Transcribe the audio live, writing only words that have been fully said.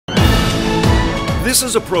This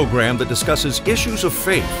is a program that discusses issues of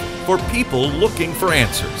faith for people looking for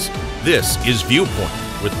answers. This is Viewpoint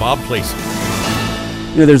with Bob Placie.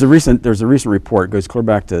 You know, there's a recent report, it goes clear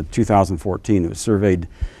back to 2014. It was surveyed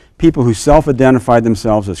people who self-identified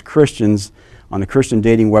themselves as Christians on the Christian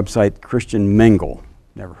dating website Christian Mingle.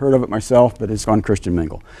 Never heard of it myself, but it's on Christian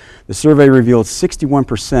Mingle. The survey revealed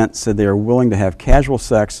 61% said they are willing to have casual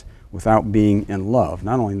sex without being in love.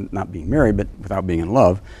 Not only not being married, but without being in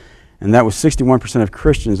love. And that was 61% of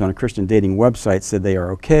Christians on a Christian dating website said they are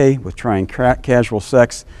okay with trying casual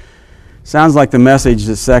sex. Sounds like the message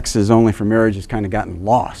that sex is only for marriage has kind of gotten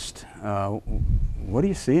lost. What are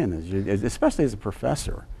you seeing, especially as a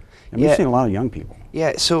professor? And we've seen a lot of young people.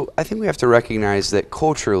 Yeah, so I think we have to recognize that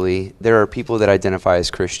culturally there are people that identify as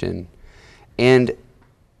Christian. And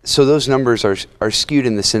so those numbers are skewed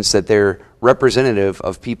in the sense that they're representative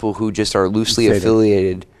of people who just are loosely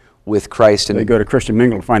affiliated with Christ. And they go to Christian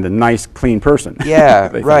Mingle to find a nice, clean person.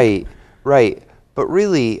 Yeah, right. But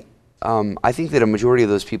really, I think that a majority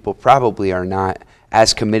of those people probably are not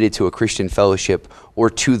as committed to a Christian fellowship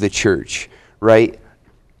or to the church, right?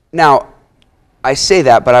 Now, I say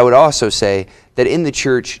that, but I would also say that in the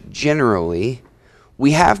church generally,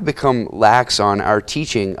 we have become lax on our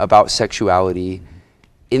teaching about sexuality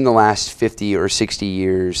in the last 50 or 60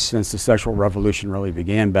 years. Since the sexual revolution really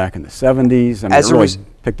began back in the 70s, I mean, it really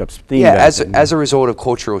picked up steam. Yeah, as a result of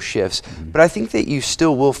cultural shifts. Mm-hmm. But I think that you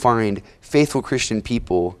still will find faithful Christian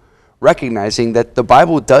people recognizing that the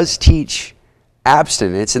Bible does teach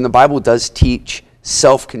abstinence and the Bible does teach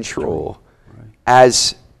self-control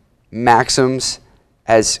as maxims,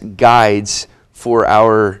 as guides for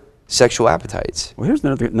our sexual appetites. Well, here's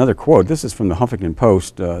another quote. This is from the Huffington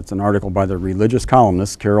Post. It's an article by the religious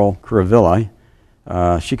columnist Carol Curavilli.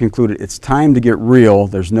 She concluded, "It's time to get real.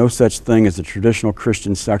 There's no such thing as a traditional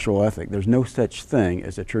Christian sexual ethic." There's no such thing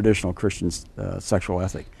as a traditional Christian sexual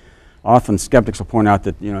ethic. Often skeptics will point out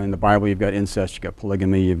that, you know, in the Bible you've got incest, you've got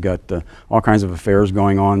polygamy, you've got all kinds of affairs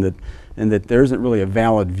going on, and that there isn't really a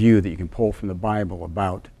valid view that you can pull from the Bible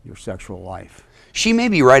about your sexual life. She may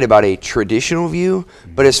be right about a traditional view,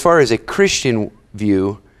 but as far as a Christian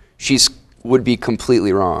view, she would be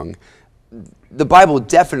completely wrong. The Bible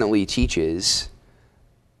definitely teaches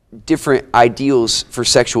different ideals for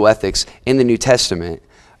sexual ethics in the New Testament.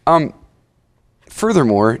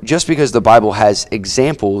 Furthermore, just because the Bible has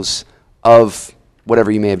examples of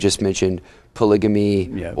whatever you may have just mentioned,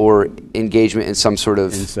 polygamy or engagement in some sort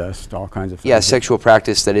of incest, all kinds of things. Yeah, sexual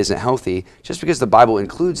practice that isn't healthy. Just because the Bible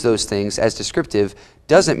includes those things as descriptive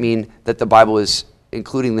doesn't mean that the Bible is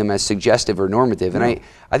including them as suggestive or normative. And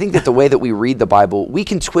I think that the way that we read the Bible, we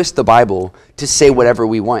can twist the Bible to say whatever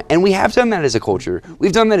we want. And we have done that as a culture.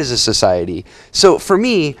 We've done that as a society. So for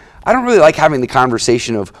me, I don't really like having the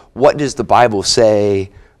conversation of what does the Bible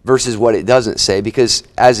say versus what it doesn't say, because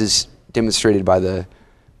as is demonstrated by the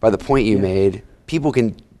point you made, people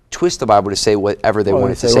can twist the Bible to say whatever they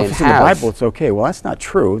want it to say. Well, and if it's in the Bible, it's okay. Well, that's not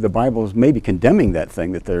true. The Bible is maybe condemning that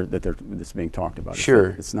thing that's being talked about. Sure.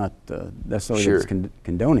 It's not necessarily that it's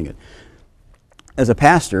condoning it. As a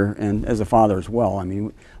pastor and as a father as well, I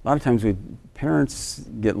mean, a lot of times parents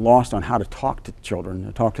get lost on how to talk to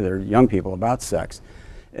children, talk to their young people about sex.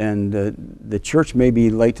 And the church may be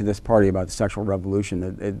late to this party about the sexual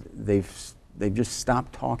revolution. They've just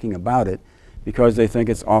stopped talking about it because they think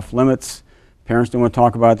it's off limits. Parents don't want to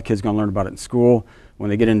talk about it. The kid's going to learn about it in school.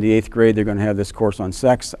 When they get into the 8th grade, they're going to have this course on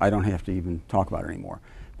sex. I don't have to even talk about it anymore.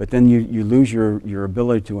 But then you lose your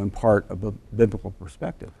ability to impart a biblical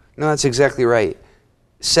perspective. No, that's exactly right.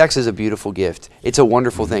 Sex is a beautiful gift. It's a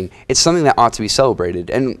wonderful thing. It's something that ought to be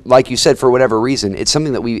celebrated. And like you said, for whatever reason, it's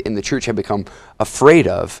something that we in the church have become afraid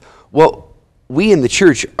of. Well, we in the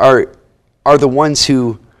church are the ones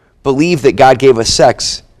who believe that God gave us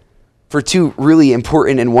sex for two really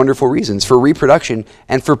important and wonderful reasons, for reproduction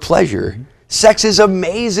and for pleasure. Sex is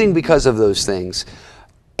amazing because of those things.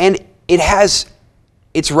 And it has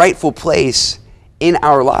its rightful place in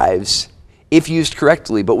our lives if used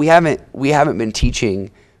correctly, but we haven't been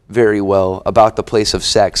teaching very well about the place of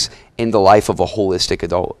sex in the life of a holistic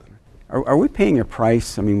adult. Are we paying a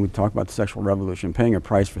price? I mean, we talk about the sexual revolution, paying a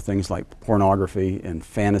price for things like pornography and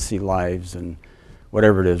fantasy lives and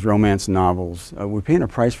whatever it is, romance novels. We're paying a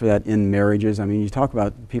price for that in marriages. I mean,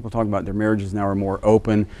 people talk about their marriages now are more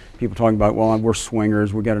open. People talk about, well, we're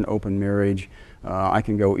swingers, we got an open marriage. I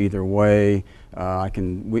can go either way.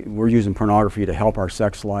 We're using pornography to help our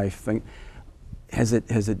sex life. Has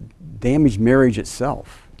it damaged marriage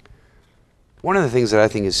itself? One of the things that I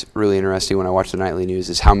think is really interesting when I watch the nightly news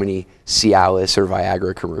is how many Cialis or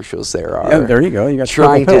Viagra commercials there are. Yeah, there you go. You got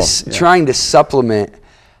trying to supplement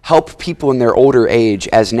help people in their older age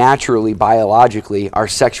as naturally, biologically, our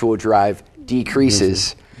sexual drive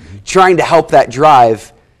decreases. Trying to help that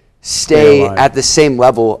drive stay at the same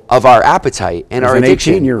level of our appetite and our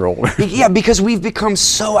addiction. An 18-year-old. Yeah, because we've become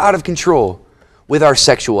so out of control with our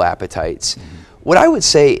sexual appetites. What I would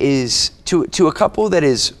say is to a couple that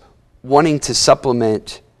is wanting to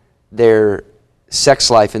supplement their sex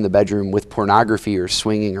life in the bedroom with pornography or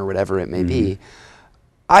swinging or whatever it may be,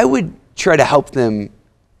 I would try to help them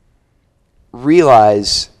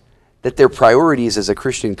realize that their priorities as a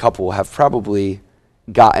Christian couple have probably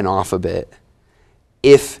gotten off a bit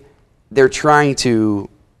if they're trying to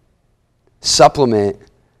supplement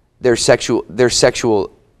their sex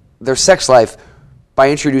life by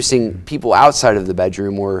introducing people outside of the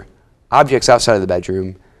bedroom or objects outside of the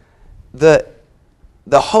bedroom.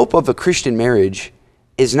 The hope of a Christian marriage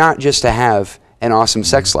is not just to have an awesome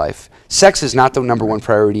sex life. Sex is not the number one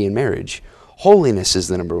priority in marriage. Holiness is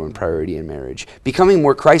the number one priority in marriage. Becoming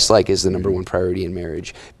more Christ-like is the number one priority in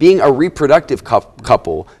marriage. Being a reproductive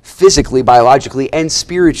couple, physically, biologically, and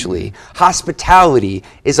spiritually. Hospitality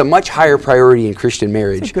is a much higher priority in Christian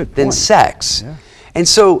marriage than sex. Yeah. And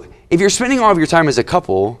so, if you're spending all of your time as a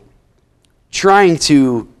couple trying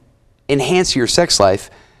to enhance your sex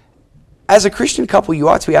life, as a Christian couple, you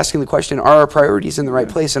ought to be asking the question, are our priorities in the right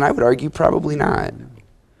place? And I would argue probably not.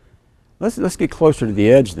 Let's get closer to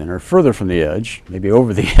the edge then, or further from the edge, maybe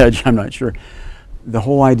over the edge, I'm not sure. The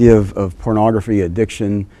whole idea of pornography,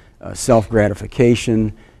 addiction,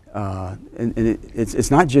 self-gratification, and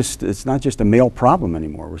it's not just a male problem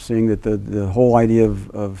anymore. We're seeing that the whole idea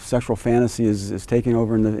of sexual fantasy is taking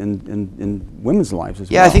over in women's lives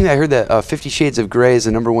as well. Yeah, I think I heard that 50 Shades of Grey is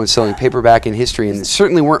the number one selling paperback in history, and it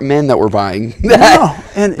certainly weren't men that were buying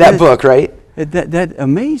that book, right? That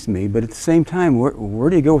amazed me, but at the same time, where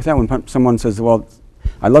do you go with that when someone says, well,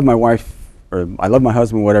 I love my wife, or I love my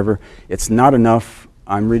husband, whatever, it's not enough,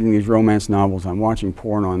 I'm reading these romance novels, I'm watching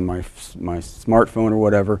porn on my smartphone or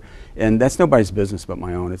whatever, and that's nobody's business but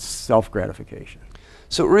my own. It's self-gratification.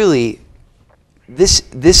 So really, this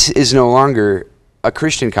is no longer a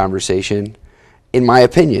Christian conversation, in my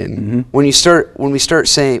opinion. When we start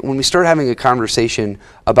having a conversation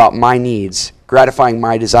about my needs, gratifying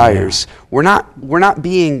my desires, we're not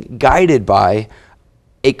being guided by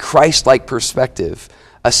a Christ-like perspective,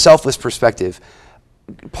 a selfless perspective.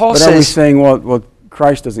 Paul says, are we saying, well,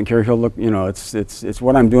 Christ doesn't care. He'll look. It's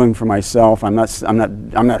what I'm doing for myself. I'm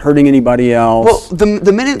not hurting anybody else. Well,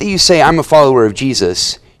 the minute that you say I'm a follower of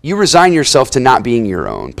Jesus, you resign yourself to not being your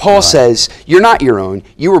own. Paul says, you're not your own.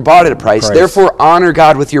 You were bought at a price. Therefore, honor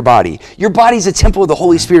God with your body. Your body's a temple of the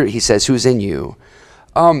Holy Spirit, he says, who is in you.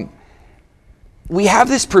 We have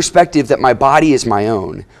this perspective that my body is my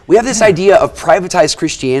own. We have this idea of privatized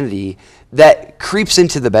Christianity that creeps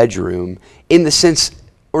into the bedroom in the sense,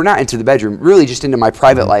 or not into the bedroom, really just into my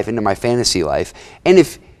private life, into my fantasy life. And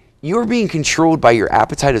if you're being controlled by your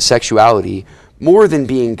appetite of sexuality more than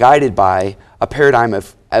being guided by a paradigm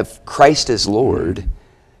of Christ as Lord,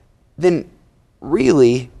 then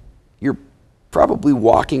really you're probably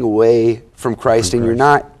walking away from Christ, and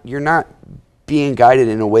you're not being guided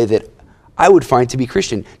in a way that I would find to be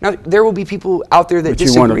Christian. Now, there will be people out there that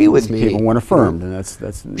disagree with me. People want affirmed, and that's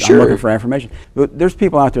sure. I'm looking for affirmation. But there's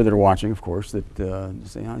people out there that are watching, of course, that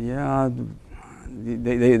say, oh, yeah,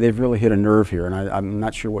 they've really hit a nerve here, and I'm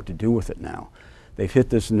not sure what to do with it now. They've hit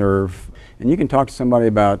this nerve, and you can talk to somebody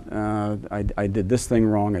about, I did this thing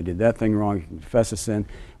wrong, I did that thing wrong, you can confess a sin.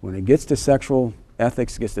 When it gets to sexual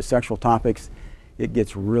ethics, gets to sexual topics, it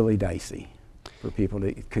gets really dicey for people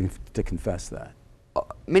to confess that.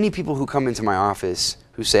 Many people who come into my office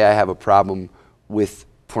who say I have a problem with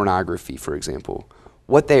pornography, for example,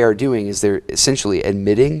 what they are doing is they're essentially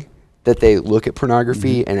admitting that they look at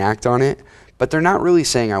pornography and act on it, but they're not really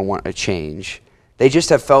saying I want a change. They just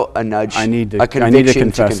have felt a nudge, a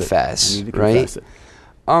conviction to confess, right?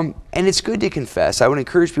 And it's good to confess. I would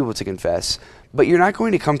encourage people to confess, but you're not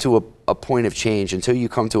going to come to a point of change until you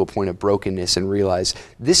come to a point of brokenness and realize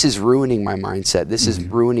this is ruining my mindset. This is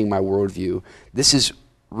ruining my worldview. This is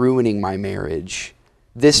ruining my marriage.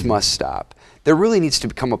 This must stop. There really needs to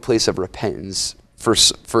become a place of repentance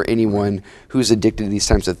for anyone who's addicted to these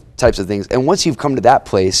types of things. And once you've come to that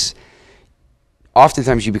place,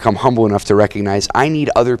 oftentimes you become humble enough to recognize I need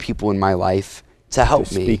other people in my life to help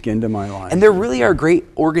me. Speak into my life. And there really are great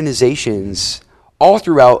organizations all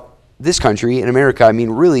throughout this country, in America, I mean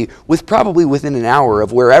really, probably within an hour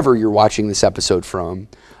of wherever you're watching this episode from,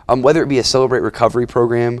 whether it be a Celebrate Recovery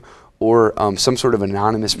program or some sort of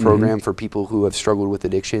anonymous program for people who have struggled with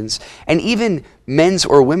addictions, and even men's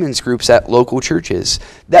or women's groups at local churches,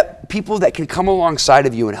 that people that can come alongside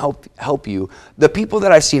of you and help you. The people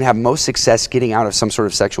that I've seen have most success getting out of some sort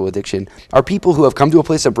of sexual addiction are people who have come to a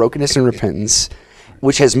place of brokenness and repentance,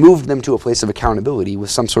 which has moved them to a place of accountability with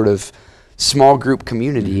some sort of small group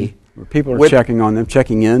community. Where people are checking on them,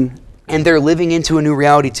 checking in. And they're living into a new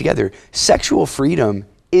reality together. Sexual freedom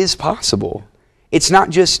is possible. It's not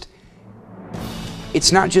just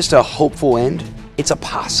a hopeful end, it's a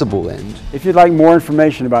possible end. If you'd like more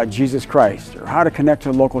information about Jesus Christ or how to connect to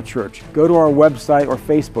a local church, go to our website or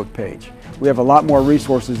Facebook page. We have a lot more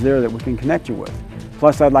resources there that we can connect you with.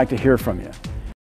 Plus, I'd like to hear from you.